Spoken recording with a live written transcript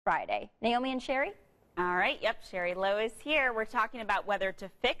Friday. Naomi and Sherry? All right, yep, Sherry Lowe is here. We're talking about whether to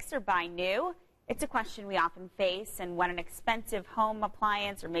fix or buy new. It's a question we often face, and when an expensive home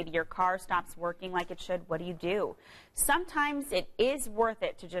appliance or maybe your car stops working like it should, what do you do? Sometimes it is worth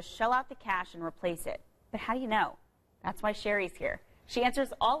it to just shell out the cash and replace it. But how do you know? That's why Sherry's here. She answers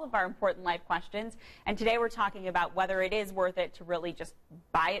all of our important life questions, and today we're talking about whether it is worth it to really just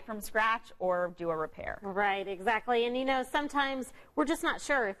buy it from scratch or do a repair. Right, exactly. And you know, sometimes we're just not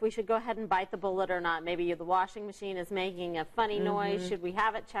sure if we should go ahead and bite the bullet or not. Maybe the washing machine is making a funny noise. Should we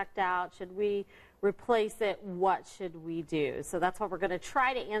have it checked out? Should we replace it? What should we do? So that's what we're going to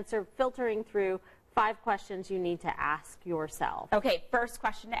try to answer, filtering through 5 questions you need to ask yourself. Okay, first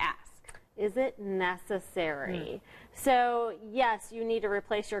question to ask. Is it necessary? So yes, you need to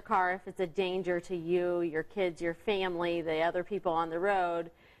replace your car if it's a danger to you, your kids, your family, the other people on the road,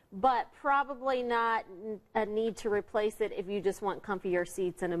 but probably not a need to replace it if you just want comfier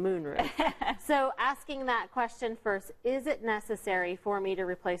seats and a moonroof. So asking that question first, is it necessary for me to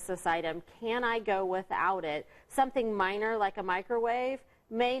replace this item? Can I go without it? Something minor like a microwave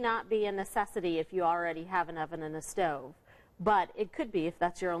may not be a necessity if you already have an oven and a stove. But it could be if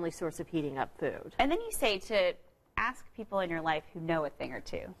that's your only source of heating up food. And then you say to ask people in your life who know a thing or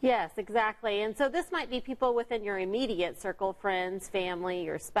two. Yes, exactly. And so this might be people within your immediate circle, friends, family,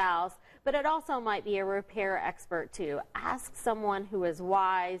 your spouse, but it also might be a repair expert too. Ask someone who is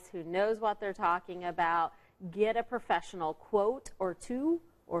wise, who knows what they're talking about. Get a professional quote or 2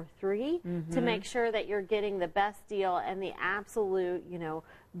 or 3 to make sure that you're getting the best deal and the absolute,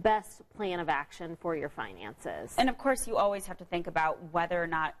 best plan of action for your finances. And of course, you always have to think about whether or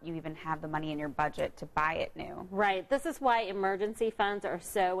not you even have the money in your budget to buy it new. Right. This is why emergency funds are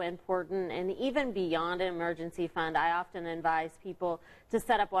so important. And even beyond an emergency fund, I often advise people to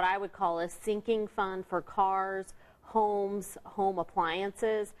set up what I would call a sinking fund for cars, homes, home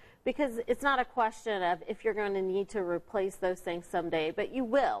appliances, because it's not a question of if you're going to need to replace those things someday, but you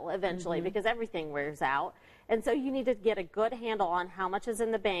will eventually because everything wears out. And so you need to get a good handle on how much is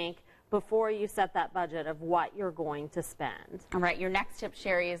in the bank before you set that budget of what you're going to spend. All right, your next tip,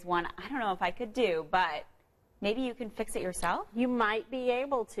 Sherry, is one I don't know if I could do, but maybe you can fix it yourself? You might be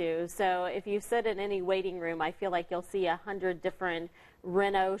able to. So if you sit in any waiting room, I feel like you'll see 100 different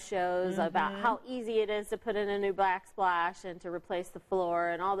reno shows about how easy it is to put in a new backsplash and to replace the floor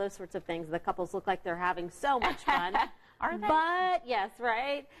and all those sorts of things. The couples look like they're having so much fun. Are they? But yes,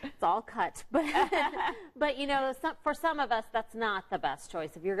 right? It's all cut. But for some of us, that's not the best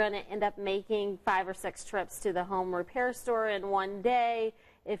choice. If you're going to end up making 5 or 6 trips to the home repair store in one day,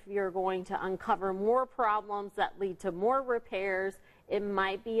 if you're going to uncover more problems that lead to more repairs, it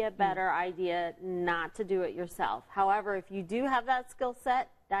might be a better idea not to do it yourself. However, if you do have that skill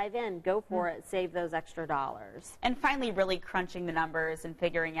set, dive in, go for it, save those extra dollars. And finally, really crunching the numbers and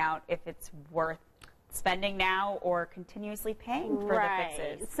figuring out if it's worth spending now or continuously paying for the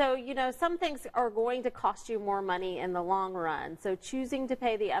fixes. So, some things are going to cost you more money in the long run. So choosing to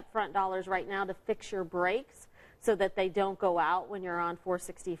pay the upfront dollars right now to fix your brakes so that they don't go out when you're on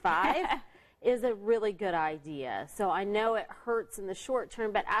 465 is a really good idea. So I know it hurts in the short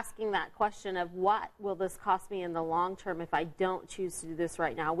term, but asking that question of what will this cost me in the long term if I don't choose to do this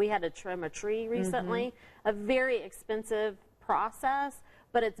right now. We had to trim a tree recently, a very expensive process,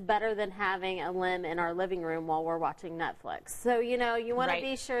 but it's better than having a limb in our living room while we're watching Netflix. So, you want to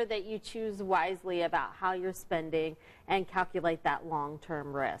be sure that you choose wisely about how you're spending and calculate that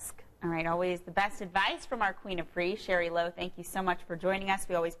long-term risk. All right, always the best advice from our Queen of Free, Sherry Lowe. Thank you so much for joining us.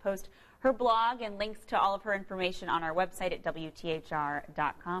 We always post her blog and links to all of her information on our website at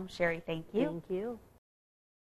WTHR.com. Sherry, thank you. Thank you.